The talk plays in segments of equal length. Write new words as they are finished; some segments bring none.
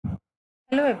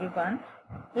Hello everyone,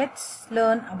 let's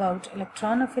learn about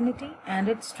electron affinity and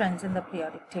its strengths in the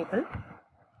periodic table.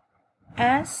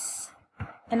 As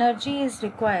energy is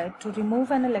required to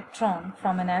remove an electron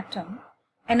from an atom,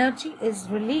 energy is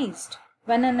released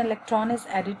when an electron is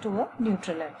added to a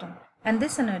neutral atom, and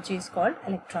this energy is called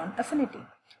electron affinity.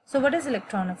 So what is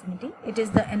electron affinity? It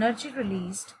is the energy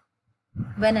released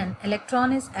when an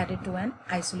electron is added to an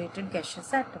isolated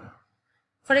gaseous atom.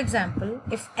 For example,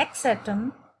 if X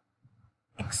atom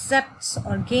accepts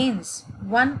or gains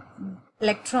one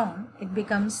electron, it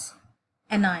becomes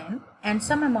anion and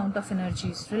some amount of energy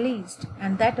is released,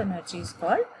 and that energy is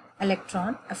called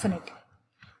electron affinity.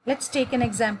 Let's take an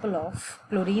example of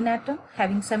chlorine atom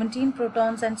having 17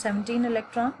 protons and 17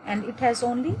 electrons, and it has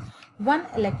only one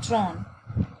electron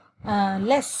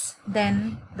less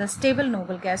than the stable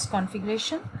noble gas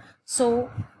configuration.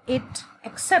 So it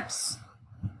accepts,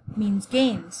 means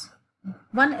gains,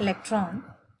 one electron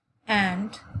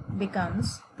and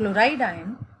becomes chloride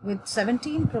ion with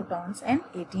 17 protons and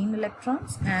 18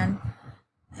 electrons, and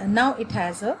now it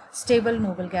has a stable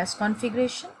noble gas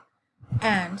configuration,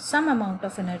 and some amount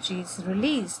of energy is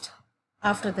released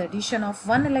after the addition of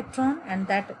one electron, and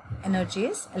that energy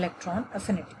is electron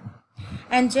affinity.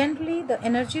 And generally the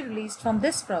energy released from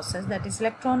this process, that is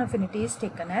electron affinity, is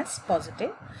taken as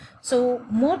positive. So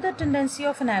more the tendency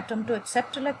of an atom to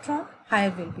accept electron,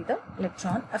 higher will be the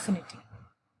electron affinity.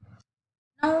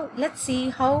 Now let's see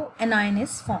how anion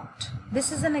is formed.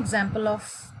 This is an example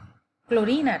of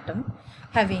chlorine atom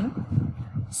having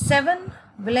 7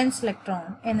 valence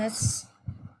electron in its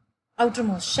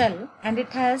outermost shell, and it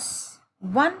has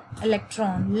 1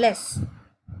 electron less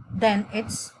than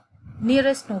its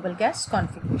nearest noble gas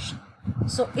configuration.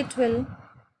 So it will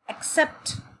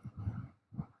accept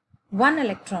 1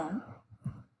 electron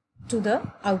to the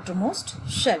outermost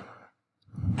shell,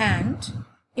 and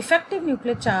effective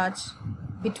nuclear charge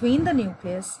between the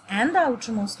nucleus and the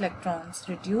outermost electrons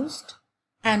reduced,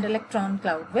 and electron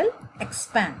cloud will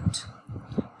expand,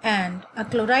 and a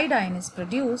chloride ion is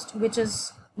produced which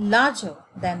is larger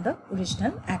than the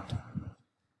original atom.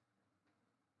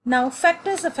 Now,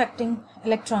 factors affecting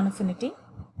electron affinity.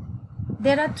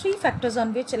 There are 3 factors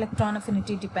on which electron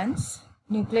affinity depends: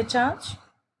 nuclear charge,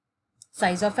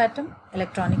 size of atom,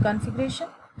 electronic configuration.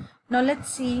 Now let's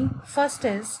see, first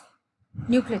is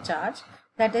nuclear charge.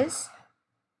 That is,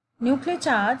 nuclear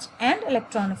charge and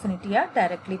electron affinity are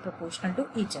directly proportional to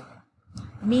each other.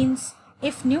 Means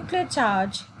if nuclear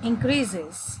charge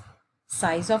increases,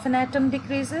 size of an atom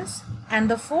decreases, and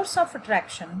the force of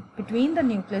attraction between the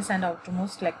nucleus and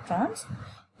outermost electrons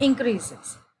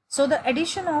increases. So the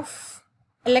addition of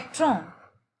electron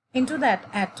into that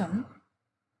atom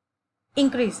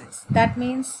increases. That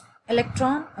means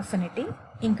electron affinity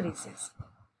increases.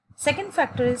 Second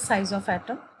factor is size of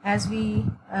atom. As we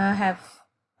have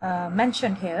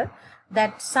mentioned here,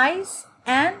 that size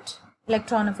and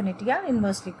electron affinity are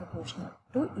inversely proportional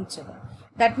to each other.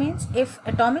 That means if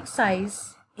atomic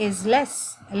size is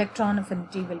less, electron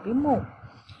affinity will be more,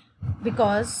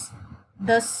 because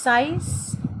the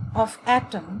size of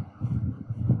atom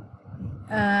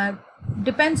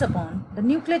depends upon the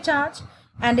nuclear charge,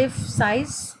 and if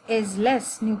size is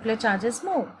less, nuclear charge is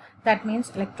more. That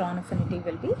means electron affinity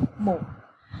will be more.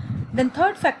 Then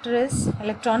third factor is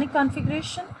electronic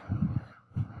configuration.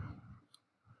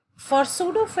 For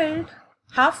pseudo-filled,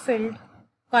 half-filled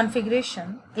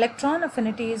configuration, electron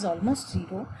affinity is almost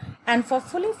 0, and for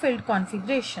fully filled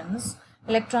configurations,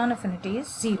 electron affinity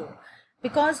is 0,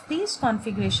 because these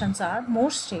configurations are more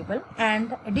stable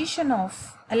and addition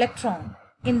of electron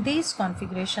in these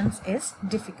configurations is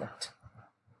difficult.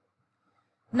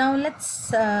 Now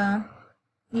let's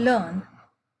learn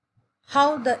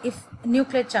how the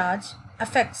nuclear charge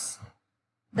affects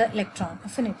the electron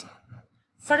affinity.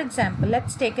 For example,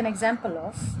 let's take an example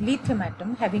of lithium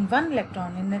atom having 1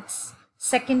 electron in its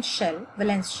second shell,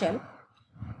 valence shell.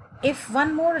 If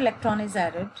one more electron is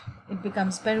added, it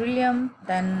becomes beryllium,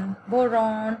 then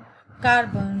boron,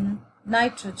 carbon,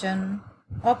 nitrogen,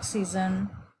 oxygen,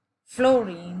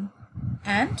 fluorine,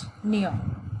 and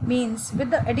neon. Means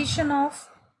with the addition of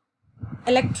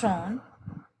electron,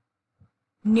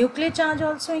 nuclear charge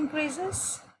also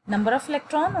increases, number of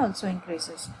electron also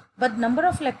increases, but number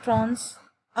of electrons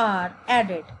are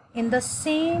added in the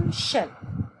same shell.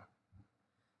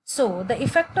 So the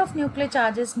effect of nuclear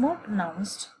charge is more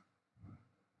pronounced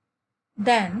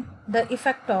than the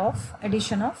effect of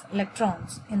addition of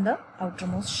electrons in the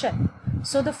outermost shell.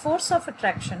 So the force of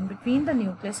attraction between the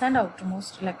nucleus and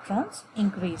outermost electrons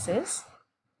increases,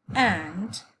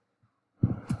 and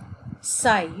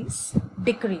size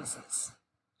decreases.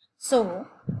 So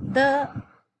the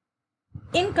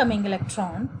incoming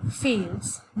electron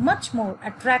feels much more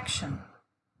attraction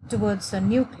towards the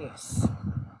nucleus.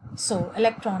 So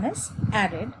electron is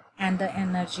added and the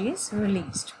energy is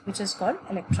released, which is called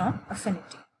electron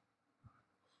affinity.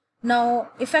 Now,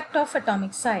 effect of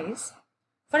atomic size.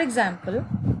 For example,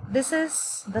 this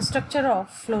is the structure of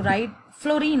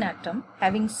fluorine atom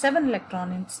having 7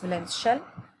 electrons in its valence shell,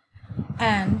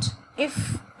 and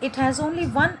if it has only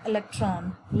 1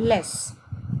 electron less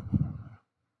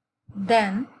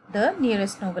than the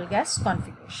nearest noble gas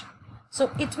configuration.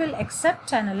 So it will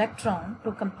accept an electron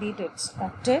to complete its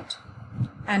octet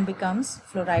and becomes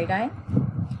fluoride ion.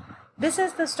 This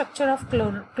is the structure of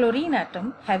chlorine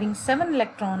atom having 7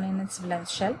 electrons in its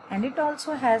valence shell, and it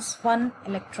also has 1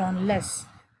 electron less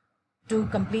to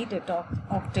complete its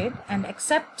octet and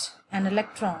accept an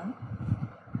electron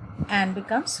and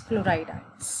becomes fluoride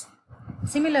ions.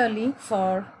 Similarly,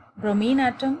 for bromine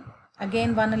atom,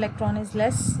 again 1 electron is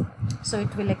less, so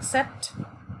it will accept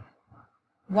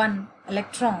 1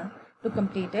 electron to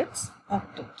complete its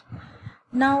octet.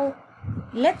 Now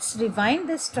let's rewind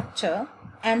this structure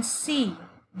and see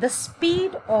the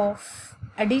speed of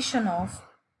addition of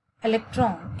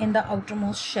electron in the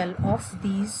outermost shell of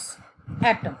these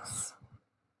atoms.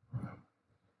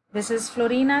 This is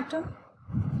fluorine atom.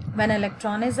 When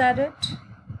electron is added,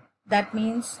 that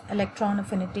means electron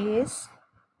affinity is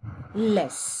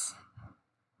less.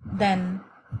 Then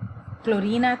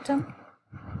chlorine atom,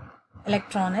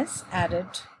 electron is added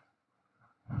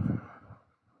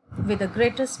with a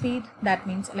greater speed, that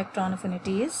means electron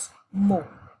affinity is more.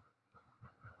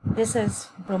 This is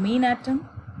bromine atom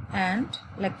and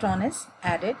electron is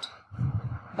added,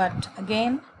 but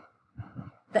again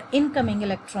the incoming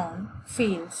electron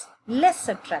feels less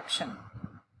attraction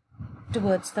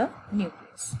towards the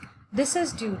nucleus. This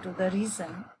is due to the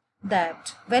reason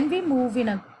that when we move in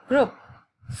a group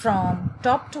from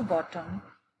top to bottom,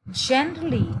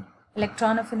 generally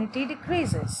electron affinity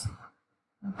decreases.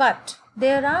 But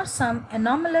there are some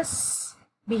anomalous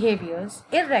behaviors,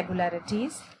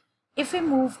 irregularities. If we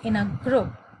move in a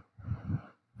group,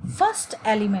 first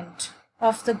element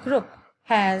of the group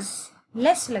has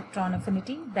less electron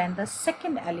affinity than the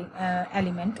second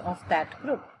element of that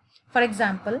group. For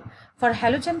example, for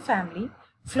halogen family,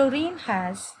 fluorine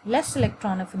has less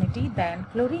electron affinity than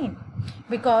chlorine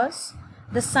because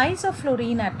the size of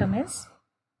fluorine atom is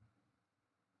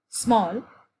small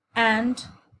and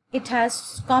it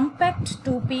has compact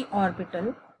 2p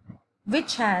orbital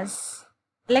which has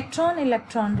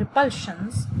electron-electron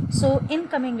repulsions, so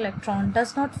incoming electron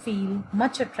does not feel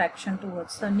much attraction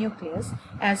towards the nucleus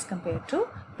as compared to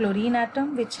chlorine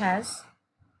atom which has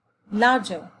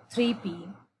larger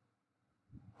 3p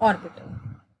orbital.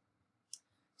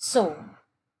 So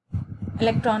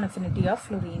electron affinity of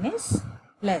fluorine is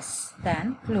less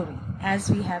than chlorine, as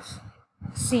we have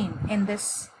seen in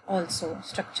this also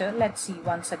structure. Let's see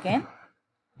once again.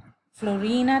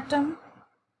 Fluorine atom,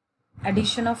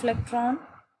 addition of electron,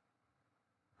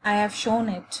 I have shown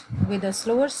it with a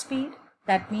slower speed,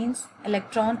 that means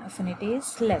electron affinity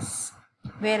is less.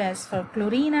 Whereas for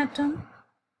chlorine atom,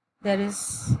 there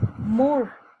is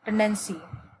more tendency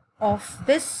of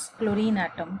this chlorine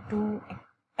atom to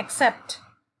accept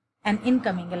an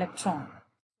incoming electron.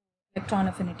 Electron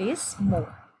affinity is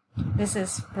more. This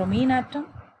is bromine atom,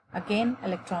 again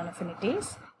electron affinity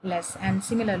is less, and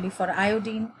similarly for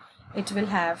iodine it will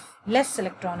have less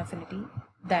electron affinity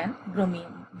than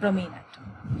bromine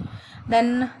atom.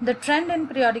 Then the trend in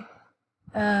periodic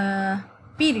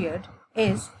period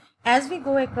is, as we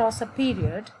go across a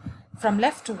period from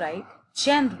left to right,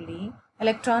 generally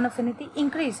electron affinity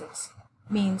increases.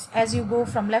 Means as you go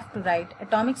from left to right,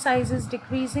 atomic size is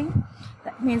decreasing.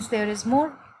 That means there is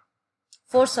more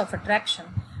force of attraction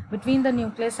between the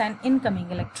nucleus and incoming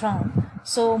electron,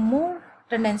 so more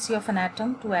tendency of an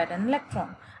atom to add an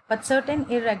electron. But certain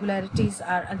irregularities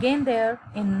are again there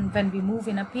in when we move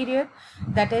in a period,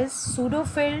 that is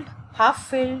pseudo-filled,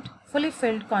 half-filled, fully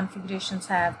filled configurations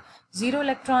have 0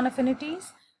 electron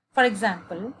affinities. For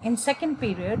example, in second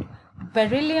period,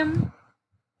 beryllium,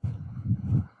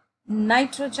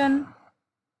 nitrogen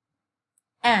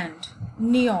and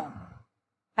neon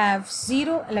have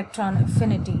 0 electron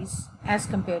affinities as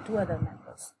compared to other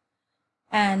members.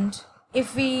 And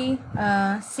if we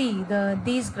see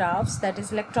these graphs, that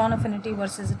is electron affinity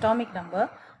versus atomic number,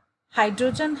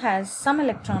 hydrogen has some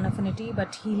electron affinity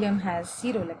but helium has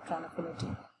 0 electron affinity.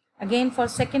 Again, for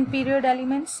second period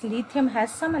elements, lithium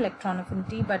has some electron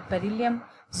affinity but beryllium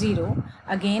 0.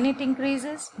 Again it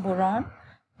increases, boron,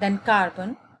 then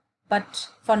carbon, but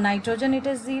for nitrogen it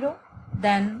is 0.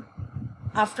 Then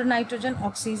after nitrogen,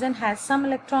 oxygen has some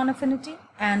electron affinity,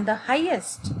 and the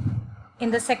highest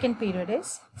in the second period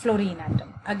is fluorine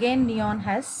atom. Again, neon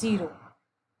has 0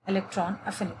 electron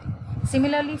affinity.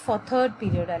 Similarly for third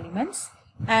period elements,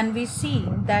 and we see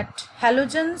that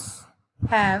halogens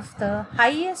have the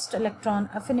highest electron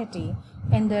affinity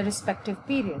in their respective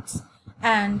periods.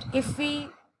 And if we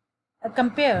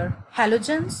compare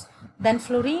halogens, then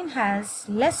fluorine has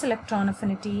less electron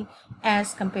affinity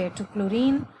as compared to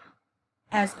chlorine,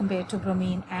 as compared to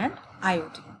bromine and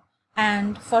iodine.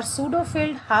 And for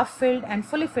pseudo-filled, half-filled and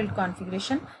fully filled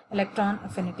configuration, electron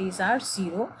affinities are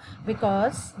 0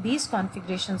 because these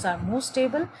configurations are more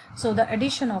stable. So the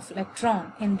addition of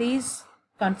electron in these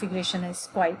configuration is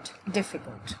quite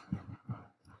difficult.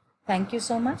 Thank you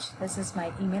so much. This is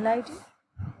my email ID.